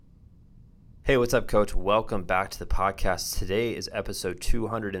Hey, what's up, Coach? Welcome back to the podcast. Today is episode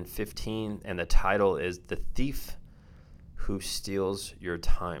 215, and the title is The Thief Who Steals Your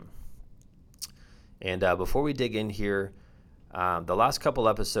Time. And before we dig in here, the last couple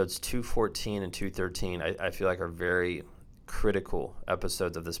episodes, 214 and 213, I feel like are very critical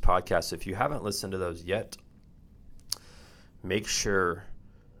episodes of this podcast. So if you haven't listened to those yet, make sure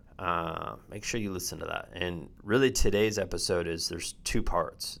you listen to that. And really today's episode there's two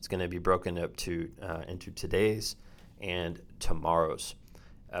parts. It's going to be broken up into today's and tomorrow's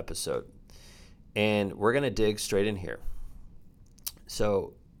episode. And we're going to dig straight in here.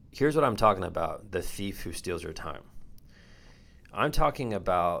 So here's what I'm talking about. The thief who steals your time. I'm talking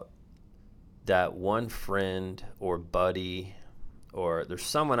about that one friend or buddy, or there's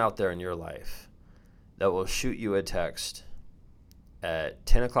someone out there in your life that will shoot you a text at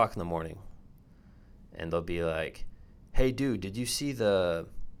 10 o'clock in the morning, and they'll be like, hey, dude, did you see the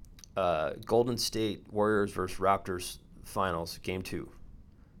Golden State Warriors versus Raptors finals, game 2?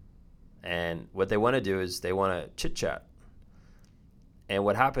 And what they want to do is they want to chit-chat. And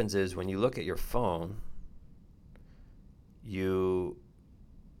what happens is when you look at your phone, you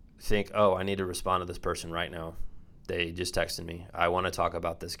think, oh, I need to respond to this person right now. They just texted me. I want to talk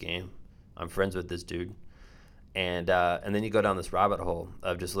about this game. I'm friends with this dude. And then you go down this rabbit hole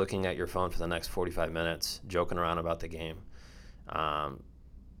of just looking at your phone for the next 45 minutes, joking around about the game, yada,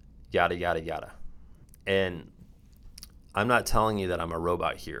 yada, yada. And I'm not telling you that I'm a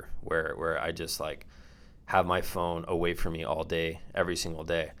robot here where I just like have my phone away from me all day, every single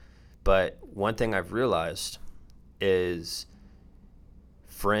day. But one thing I've realized is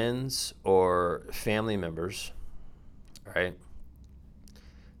friends or family members, right,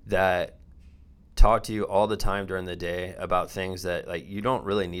 that talk to you all the time during the day about things that like you don't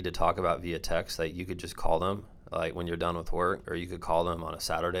really need to talk about via text. Like you could just call them like when you're done with work, or you could call them on a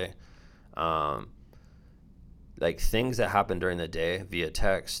Saturday. Like things that happen during the day via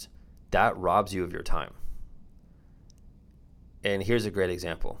text, that robs you of your time. And here's a great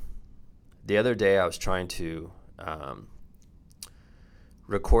example. The other day I was trying to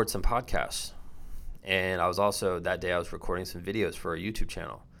record some podcasts, and I was recording some videos for a YouTube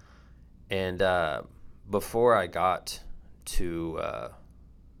channel. And before I got to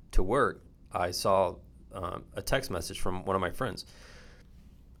work, I saw a text message from one of my friends.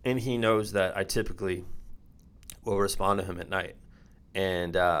 And he knows that I typically will respond to him at night.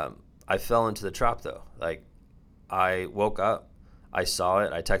 And I fell into the trap, though. Like, I woke up, I saw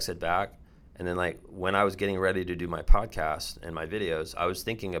it, I texted back. And then, like, when I was getting ready to do my podcast and my videos, I was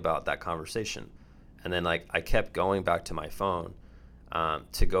thinking about that conversation. And then, like, I kept going back to my phone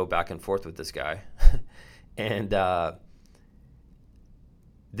to go back and forth with this guy. And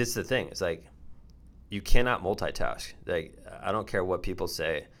this is the thing. It's like, you cannot multitask. Like, I don't care what people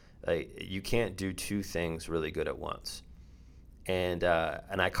say. Like, you can't do two things really good at once. And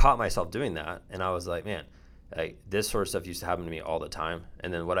I caught myself doing that. And I was like, man, like this sort of stuff used to happen to me all the time.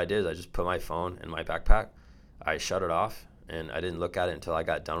 And then what I did is I just put my phone in my backpack. I shut it off, and I didn't look at it until I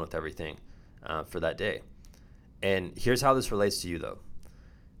got done with everything for that day. And here's how this relates to you, though.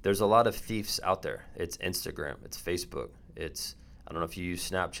 There's a lot of thieves out there. It's Instagram. It's Facebook. It's, I don't know if you use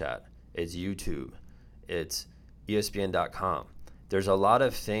Snapchat. It's YouTube. It's ESPN.com. There's a lot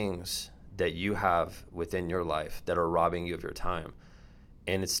of things that you have within your life that are robbing you of your time.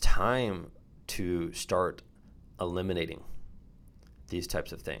 And it's time to start eliminating these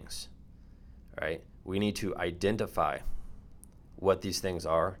types of things, right? We need to identify what these things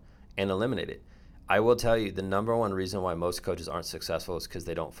are and eliminate it. I will tell you the number one reason why most coaches aren't successful is because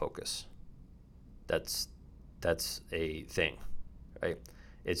they don't focus. That's a thing, right?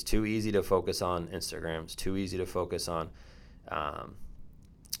 It's too easy to focus on Instagram. It's too easy to focus on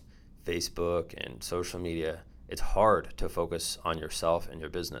Facebook and social media. It's hard to focus on yourself and your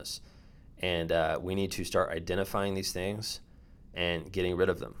business. And we need to start identifying these things and getting rid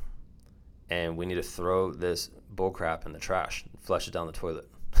of them. And we need to throw this bullcrap in the trash, flush it down the toilet,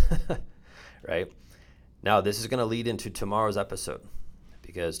 right? Now, this is going to lead into tomorrow's episode,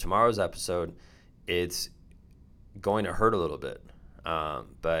 because tomorrow's episode, it's going to hurt a little bit,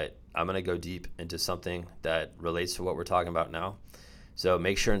 but I'm going to go deep into something that relates to what we're talking about now. So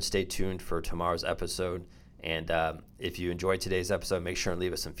make sure and stay tuned for tomorrow's episode. And if you enjoyed today's episode, make sure and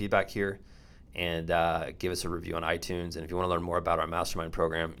leave us some feedback here and give us a review on iTunes. And if you want to learn more about our mastermind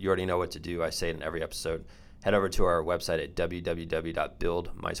program, you already know what to do. I say it in every episode. Head over to our website at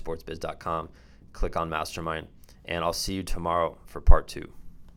www.buildmysportsbiz.com. Click on Mastermind, and I'll see you tomorrow for part 2.